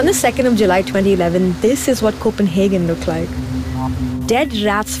On the 2nd of July 2011, this is what Copenhagen looked like. Dead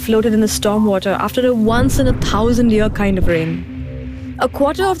rats floated in the stormwater after a once-in-a-thousand-year kind of rain. A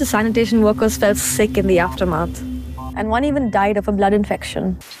quarter of the sanitation workers fell sick in the aftermath, and one even died of a blood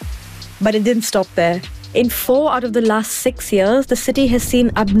infection. But it didn't stop there. In 4 out of the last 6 years, the city has seen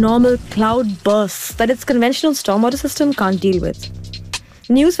abnormal cloudbursts that its conventional stormwater system can't deal with.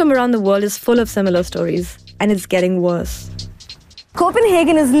 News from around the world is full of similar stories, and it's getting worse.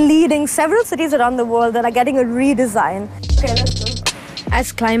 Copenhagen is leading several cities around the world that are getting a redesign. Okay, let's go.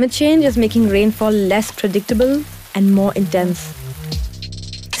 As climate change is making rainfall less predictable and more intense.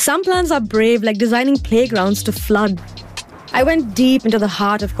 Some plans are brave, like designing playgrounds to flood. I went deep into the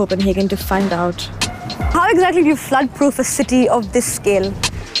heart of Copenhagen to find out. How exactly do you flood-proof a city of this scale?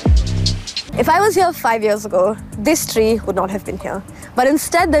 If I was here 5 years ago, this tree would not have been here. But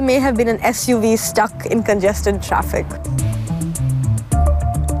instead, there may have been an SUV stuck in congested traffic.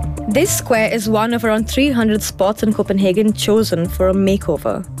 This square is one of around 300 spots in Copenhagen chosen for a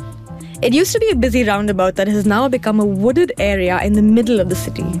makeover. It used to be a busy roundabout that has now become a wooded area in the middle of the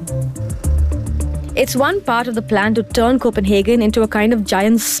city. It's one part of the plan to turn Copenhagen into a kind of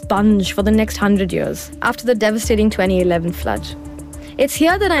giant sponge for the next 100 years, after the devastating 2011 flood. It's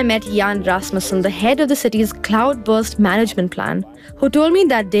here that I met Jan Rasmussen, the head of the city's cloudburst management plan, who told me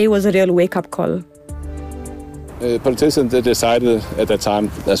that day was a real wake-up call. Politicians, they decided at that time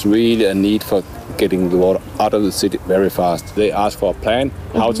there's really a need for getting the water out of the city very fast. They asked for a plan,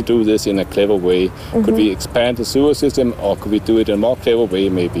 how to do this in a clever way. Could we expand the sewer system, or could we do it in a more clever way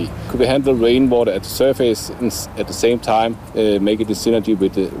maybe? Could we handle rainwater at the surface and at the same time make it a synergy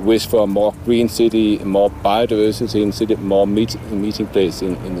with the wish for a more green city, more biodiversity in the city, more meeting place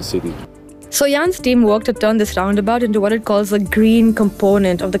in the city? So Jan's team worked to turn this roundabout into what it calls a green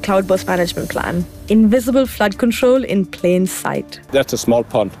component of the cloudburst management plan. Invisible flood control in plain sight. That's a small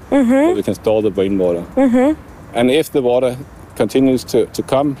pond where we can store the rainwater. And if the water continues to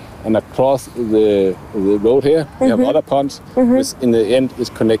come and across the road here, we have other ponds, which in the end is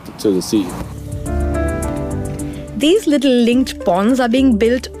connected to the sea. These little linked ponds are being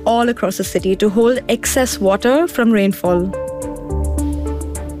built all across the city to hold excess water from rainfall.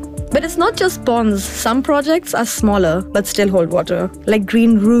 But it's not just ponds. Some projects are smaller but still hold water, like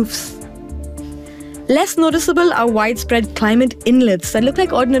green roofs. Less noticeable are widespread climate inlets that look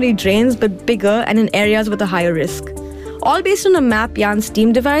like ordinary drains but bigger and in areas with a higher risk. All based on a map Jan's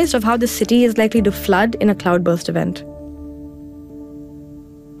team devised of how the city is likely to flood in a cloudburst event.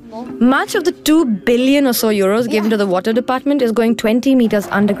 Much of the 2 billion or so euros given to the water department is going 20 meters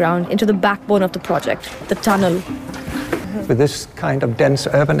underground into the backbone of the project, the tunnel. With this kind of dense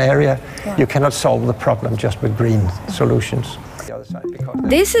urban area, you cannot solve the problem just with green solutions.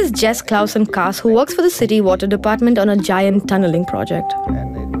 This is Jess Clausen-Kaas, who works for the city water department on a giant tunneling project.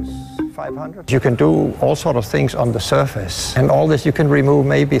 And it was 500. You can do all sorts of things on the surface. And all this, you can remove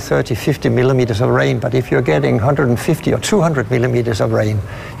maybe 30, 50 millimeters of rain. But if you're getting 150 or 200 millimeters of rain,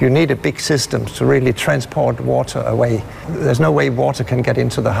 you need a big system to really transport water away. There's no way water can get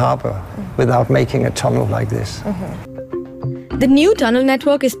into the harbor without making a tunnel like this. The new tunnel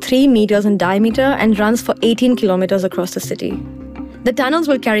network is 3 meters in diameter and runs for 18 kilometers across the city. The tunnels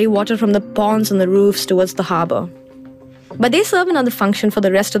will carry water from the ponds and the roofs towards the harbor. But they serve another function for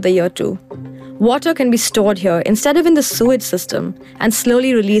the rest of the year too. Water can be stored here instead of in the sewage system and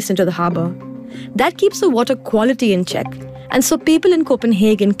slowly released into the harbor. That keeps the water quality in check, and so people in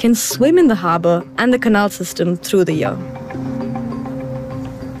Copenhagen can swim in the harbor and the canal system through the year.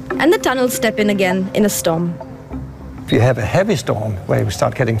 And the tunnels step in again in a storm. If you have a heavy storm where we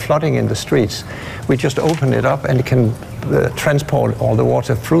start getting flooding in the streets, we just open it up and it can transport all the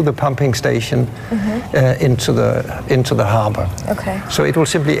water through the pumping station into the harbor. Okay. So it will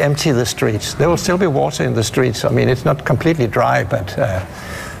simply empty the streets. There will still be water in the streets. I mean, it's not completely dry, but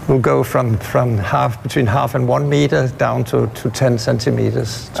we'll go from between half and 1 meter down to 10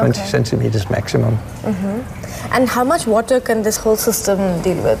 centimeters, 20 centimeters maximum. And how much water can this whole system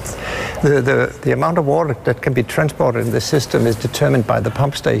deal with? The amount of water that can be transported in the system is determined by the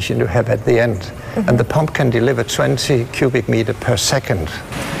pump station you have at the end. And the pump can deliver 20 cubic meter per second.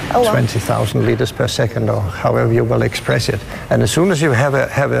 20,000 liters per second, or however you will express it. And as soon as you have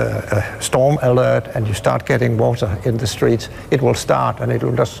a storm alert and you start getting water in the streets, it will start and it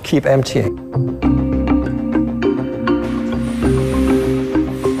will just keep emptying.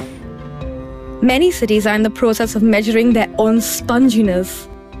 Many cities are in the process of measuring their own sponginess.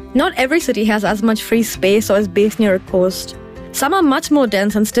 Not every city has as much free space or is based near a coast. Some are much more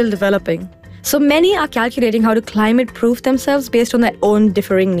dense and still developing. So many are calculating how to climate-proof themselves based on their own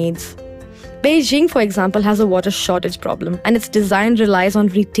differing needs. Beijing, for example, has a water shortage problem, and its design relies on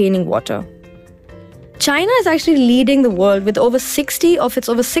retaining water. China is actually leading the world with over 60 of its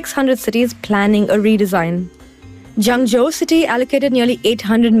over 600 cities planning a redesign. Zhengzhou city allocated nearly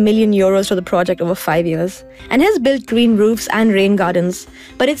 800 million euros to the project over 5 years and has built green roofs and rain gardens,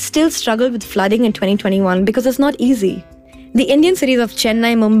 but it still struggled with flooding in 2021 because it's not easy. The Indian cities of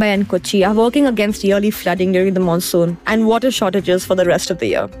Chennai, Mumbai and Kochi are working against yearly flooding during the monsoon and water shortages for the rest of the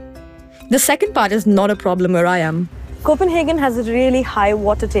year. The second part is not a problem where I am. Copenhagen has a really high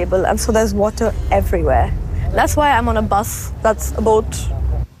water table, and so there's water everywhere. That's why I'm on a bus that's about...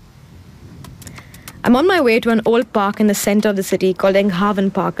 I'm on my way to an old park in the center of the city called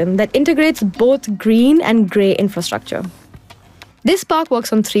Parken that integrates both green and grey infrastructure. This park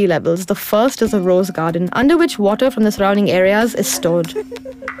works on 3 levels. The first is a rose garden, under which water from the surrounding areas is stored.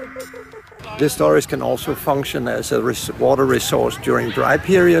 This storage can also function as a water resource during dry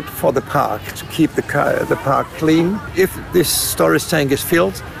period for the park, to keep the park clean. If this storage tank is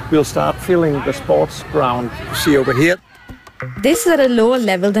filled, we'll start filling the sports ground you see over here. This is at a lower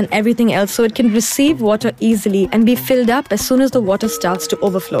level than everything else, so it can receive water easily and be filled up as soon as the water starts to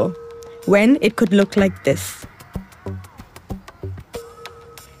overflow, when it could look like this.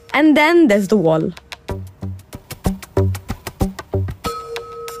 And then there's the wall.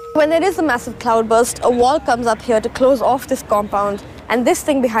 When there is a massive cloudburst, a wall comes up here to close off this compound, and this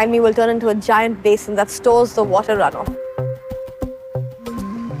thing behind me will turn into a giant basin that stores the water runoff.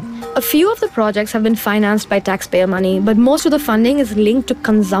 A few of the projects have been financed by taxpayer money, but most of the funding is linked to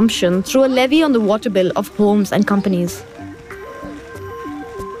consumption through a levy on the water bill of homes and companies.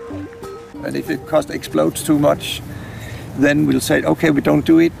 And if the cost explodes too much, then we'll say, okay, we don't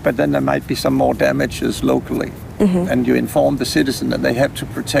do it, but then there might be some more damages locally. And you inform the citizen that they have to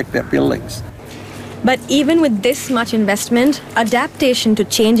protect their buildings. But even with this much investment, adaptation to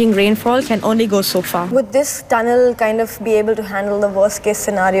changing rainfall can only go so far. Would this tunnel kind of be able to handle the worst case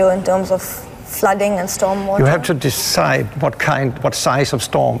scenario in terms of flooding and storm water? You have to decide what size of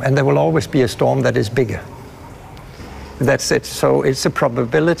storm, and there will always be a storm that is bigger. That's it. So it's a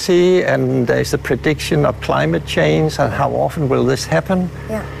probability, and there's a prediction of climate change and how often will this happen.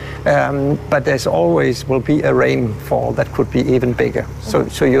 Yeah. But there's always will be a rainfall that could be even bigger.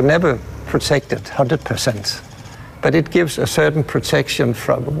 So you're never protected 100%. But it gives a certain protection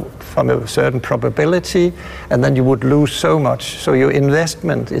from a certain probability, and then you would lose so much. So your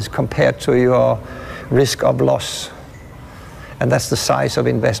investment is compared to your risk of loss. And that's the size of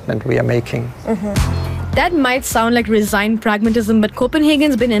investment we are making. That might sound like resigned pragmatism, but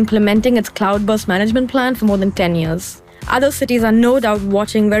Copenhagen's been implementing its cloudburst management plan for more than 10 years. Other cities are no doubt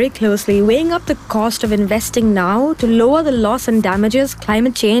watching very closely, weighing up the cost of investing now to lower the loss and damages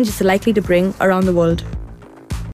climate change is likely to bring around the world.